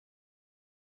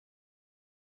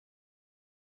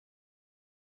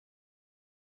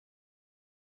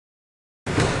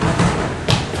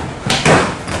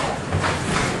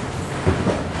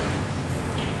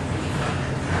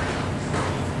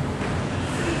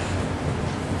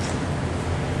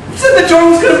said the joint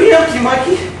was going to be empty,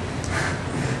 Mikey.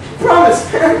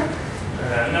 Promise,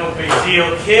 man. No big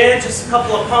deal, kid. Just a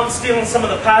couple of punks stealing some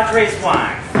of the Padres'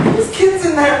 wine. There was kids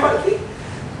in there, Mikey.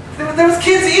 There was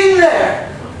kids in there.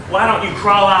 Why don't you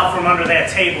crawl out from under that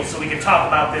table so we can talk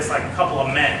about this like a couple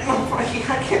of men? No, Mikey,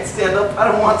 I can't stand up.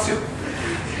 I don't want to.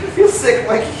 I feel sick,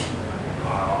 Mikey.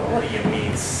 Oh, what do you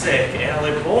mean sick,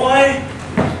 Ellie boy?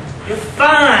 You're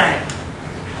fine.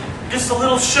 Just a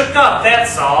little shook up,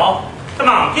 that's all. Come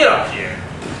on, get up here.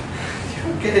 You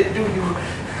don't get it, do you?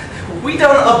 We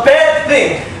done a bad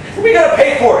thing. We gotta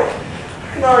pay for it.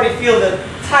 I can already feel the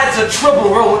tides of trouble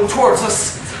rolling towards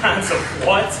us. Tides of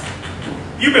what?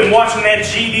 You've been watching that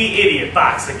GD idiot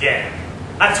box again.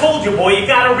 I told you, boy, you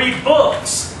gotta read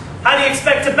books. How do you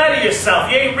expect to better yourself?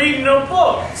 You ain't reading no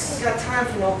books. I ain't got time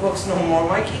for no books no more,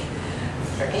 Mikey.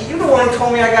 You the one who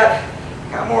told me I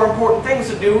got more important things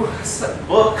to do except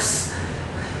books.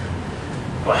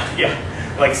 Well, yeah,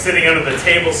 like sitting under the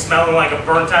table smelling like a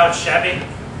burnt-out Chevy?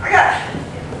 I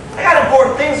got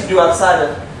important things to do outside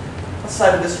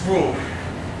of this room.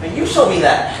 I mean, you showed me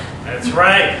that. That's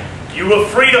right. You a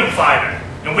freedom fighter.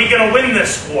 And we gonna win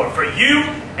this war for you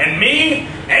and me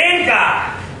and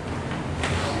God.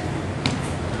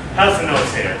 How's the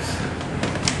nose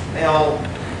hairs? They all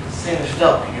singed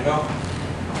up, you know?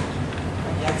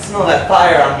 I can smell that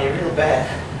fire on me real bad.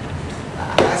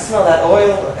 I smell that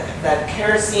oil, that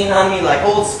kerosene on me like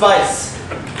Old Spice.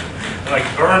 Like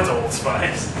burnt Old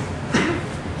Spice.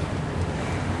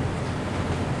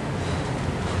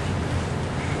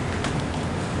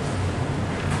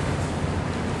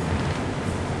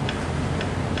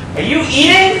 Are you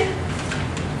eating?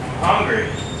 I'm hungry.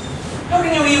 How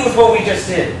can you eat with what we just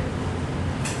did?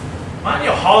 Why don't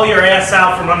you haul your ass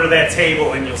out from under that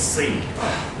table and you'll see.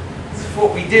 As if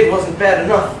what we did wasn't bad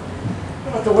enough.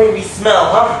 How about the way we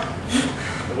smell,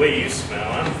 huh? The way you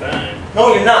smell, I'm fine.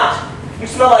 No, you're not. You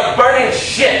smell like burning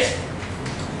shit.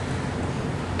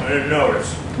 I didn't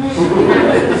notice.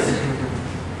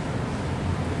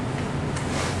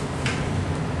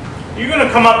 You gonna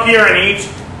come up here and eat?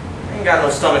 I ain't got no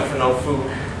stomach for no food.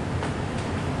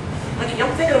 Mikey,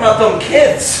 I'm thinking about them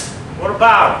kids. What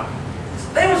about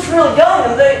them? They was real young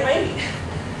and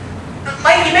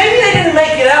Mikey, maybe they didn't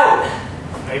make it out.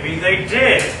 Maybe they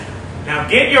did. Now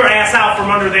get your ass out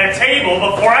from under that table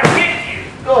before I kick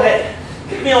you. Go ahead.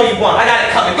 Kick me all you want. I got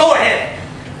it coming. Go ahead.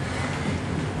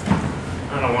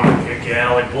 I don't want to kick you,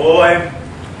 Allie boy.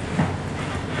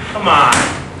 Come on.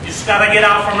 You just gotta get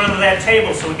out from under that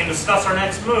table so we can discuss our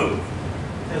next move.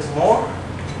 There's more?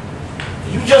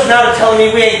 You just now telling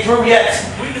me we ain't through yet.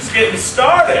 We're just getting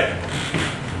started.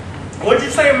 What'd you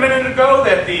say a minute ago?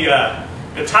 That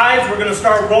the tides were gonna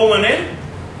start rolling in?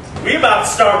 We about to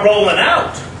start rolling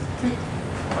out.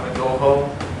 I want to go home.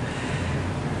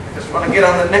 I just want to get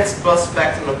on the next bus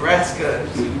back to Nebraska and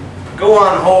just go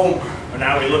on home. Well,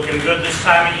 now we looking good this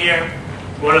time of year.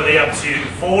 What are they up to?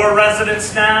 4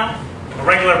 residents now? A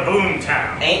regular boom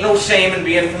town. Ain't no shame in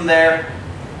being from there.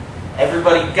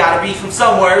 Everybody gotta be from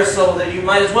somewhere, so that you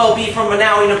might as well be from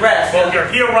Manawi, Nebraska. Well, you're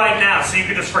here right now, so you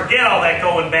can just forget all that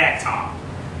going back talk.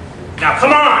 Now,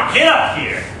 come on, get up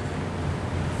here.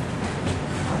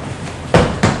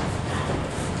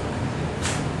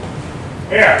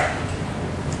 Here.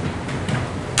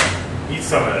 Eat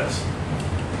some of this.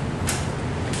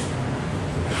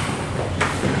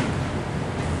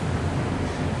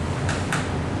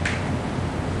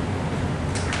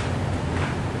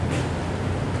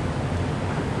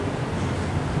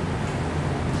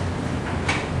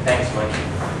 Thanks, Mikey.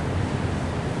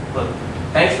 Look,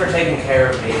 thanks for taking care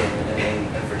of me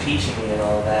and for teaching me and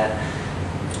all of that.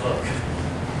 Look,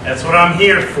 that's what I'm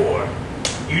here for.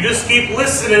 You just keep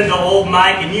listening to old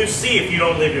Mike and you see if you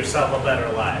don't live yourself a better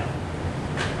life.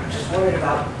 I'm just worried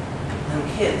about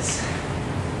them kids.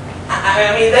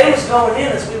 I mean, they was going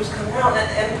in as we was coming out,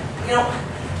 and you know,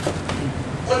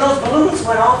 when those balloons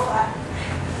went off,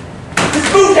 this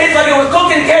food tastes like it was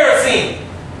cooked in kerosene.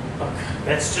 Look,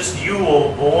 that's just you,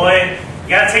 old boy. You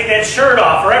gotta take that shirt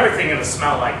off or everything gonna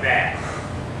smell like that.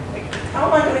 How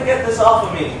am I gonna get this off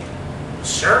of me?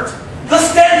 Shirt? The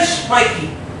stench,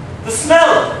 Mikey. The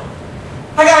smell.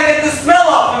 I gotta get this smell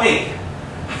off of me.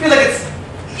 I feel like it's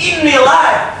eating me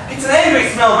alive. It's an angry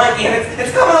smell, Mikey, and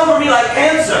it's coming over me like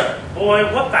cancer. Boy,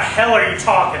 what the hell are you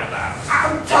talking about?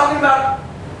 I'm talking about,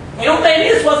 you know, maybe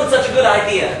this wasn't such a good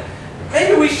idea.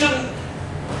 Maybe we shouldn't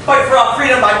fight for our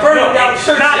freedom by burning down it's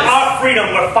churches. not our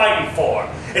freedom we're fighting for.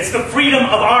 It's the freedom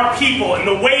of our people and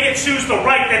the way to choose the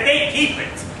right that they keep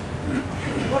it.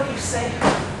 What are you saying?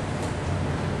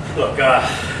 Look,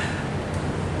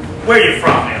 where are you from,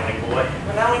 Allie boy?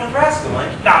 We're now in Nebraska,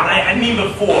 Mike. No, I mean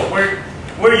before.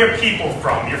 Where are your people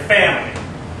from? Your family?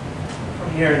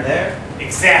 From here and there.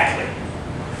 Exactly.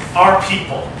 Our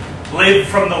people live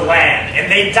from the land,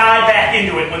 and they die back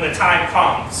into it when the time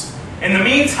comes. In the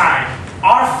meantime,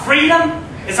 our freedom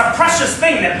is a precious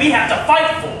thing that we have to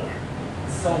fight for.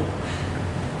 So,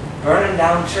 burning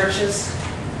down churches,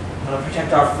 gonna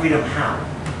protect our freedom how?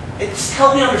 Just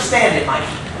help me understand it,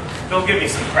 Mikey. Go give me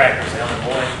some crackers, Ellen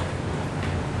boy.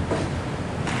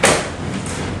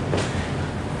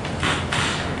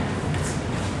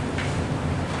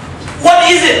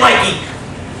 What is it, Mikey?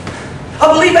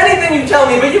 I'll believe anything you tell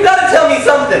me, but you gotta tell me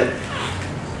something.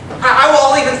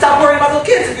 I'll even stop worrying about those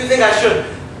kids if you think I should.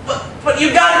 But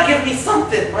you gotta give me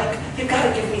something, Mike. You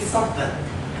gotta give me something.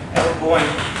 Ellen boy,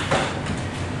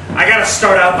 I gotta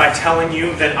start out by telling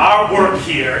you that our work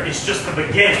here is just the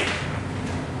beginning.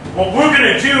 What we're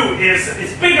gonna do is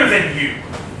bigger than you.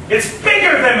 It's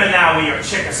bigger than Manawi or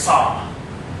Chickasaw.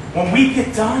 When we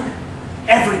get done,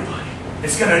 everybody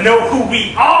is gonna know who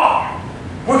we are.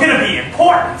 We're gonna be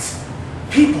important.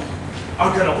 People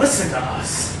are gonna listen to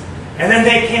us. And then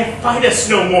they can't fight us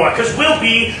no more, because we'll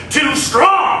be too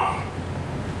strong.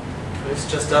 It's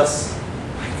just us.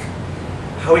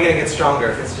 How are we gonna get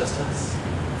stronger if it's just us?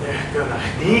 They're gonna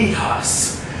need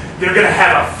us. They're gonna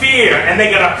have a fear, and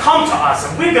they're gonna come to us,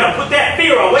 and we're gonna put that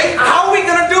fear away. How are we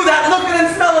gonna do that looking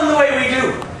and smelling the way we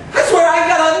do? I swear I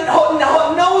got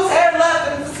a nose hair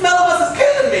left, and the smell of us is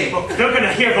killing me. Look, they're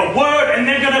gonna hear the word, and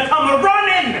they're gonna come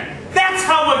running. That's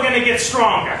how we're gonna get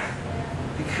stronger.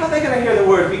 How are they gonna hear the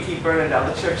word we keep burning down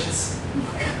the churches?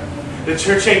 The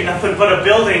church ain't nothing but a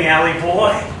building, Alley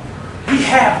boy. We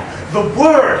have the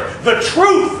word, the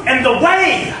truth, and the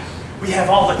way. We have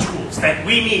all the tools that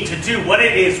we need to do what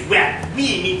it is that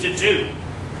we need to do.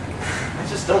 I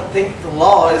just don't think the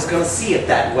law is gonna see it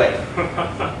that way.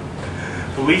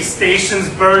 Police stations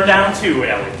burn down too,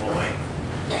 Alley boy.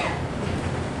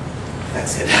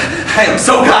 That's it. I am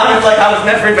so confident like I was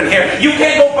never even here. You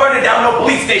can't go burning down no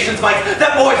police stations, Mike.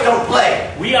 That boys don't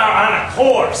play. We are on a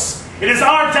course. It is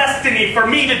our destiny for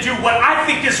me to do what I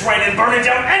think is right and burning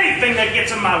down anything that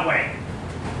gets in my way.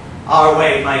 Our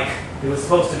way, Mike. It was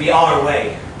supposed to be our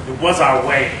way. It was our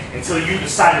way until you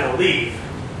decided to leave.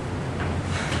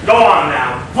 Go on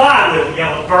now. Fly, little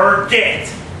yellow bird.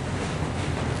 Get.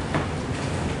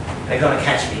 They're gonna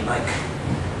catch me, Mike.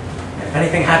 And if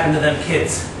anything happened to them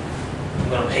kids, I'm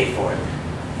gonna pay for it.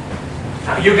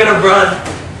 Now you're gonna run.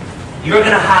 You're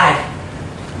gonna hide.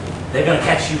 They're gonna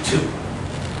catch you too.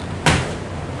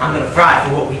 I'm gonna fry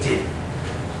for what we did.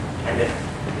 And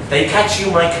if they catch you,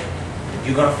 Mike,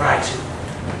 you're gonna fry too.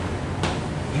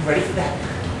 You ready for that?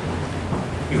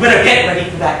 You better get ready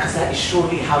for that, because that is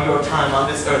surely how your time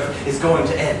on this earth is going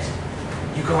to end.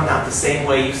 You're going out the same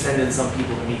way you send in some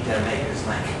people to meet their makers,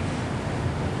 Mike.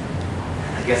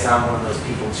 I guess I'm one of those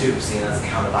people too, seeing as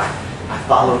how I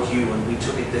followed you and we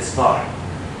took it this far.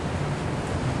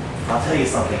 I'll tell you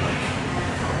something,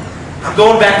 Mike. I'm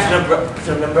going back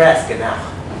to Nebraska now.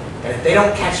 And if they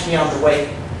don't catch me on the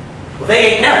way, well,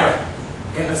 they ain't never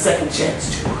getting a second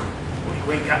chance to. Well,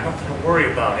 you ain't got nothing to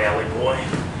worry about, Alley boy.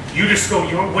 You just go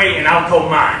your way and I'll go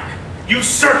mine. You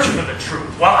search for the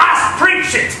truth while I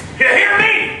preach it. You hear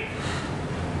me?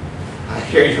 I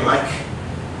hear you, Mike.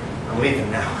 I'm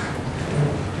leaving now.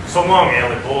 So long,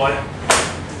 Alley boy.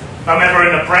 If I'm ever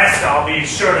in Nebraska, I'll be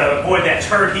sure to avoid that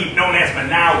turd heap known as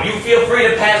Manawi. You feel free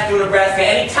to pass through Nebraska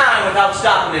any time without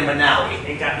stopping in Manawi.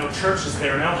 Ain't got no churches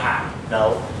there, no how.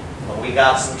 No, but we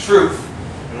got some truth,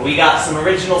 and we got some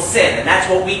original sin, and that's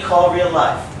what we call real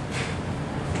life.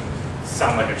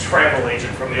 Sound like a travel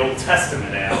agent from the Old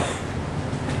Testament, Al.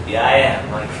 Maybe I am,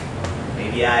 Mike.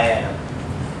 Maybe I am.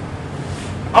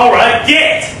 All right,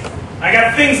 get! I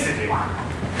got things to do.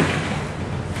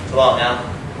 So long now,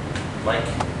 Mike.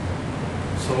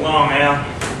 So long, Al.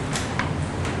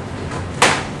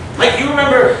 Mike, you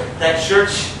remember that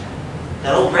church,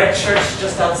 that old red church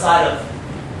just outside of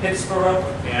Pittsburgh?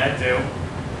 Yeah, I do.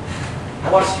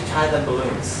 I watched you tie them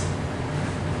balloons.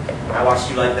 I watched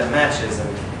you light them matches, and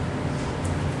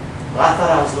well, I thought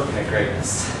I was looking at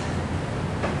greatness.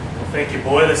 Well, thank you,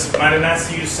 boy. This is mighty nice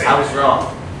of you to say. I was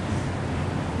wrong.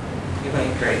 You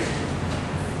ain't great.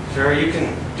 Sure, you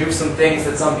can do some things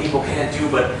that some people can't do,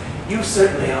 but you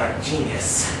certainly aren't a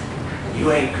genius.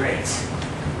 You ain't great.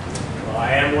 Well,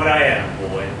 I am what I am,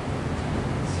 boy.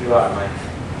 Yes, you are, Mike.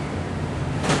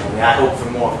 Only I hope for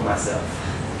more for myself.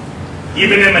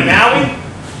 Even in Manawi?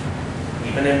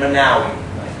 Even in Manawi.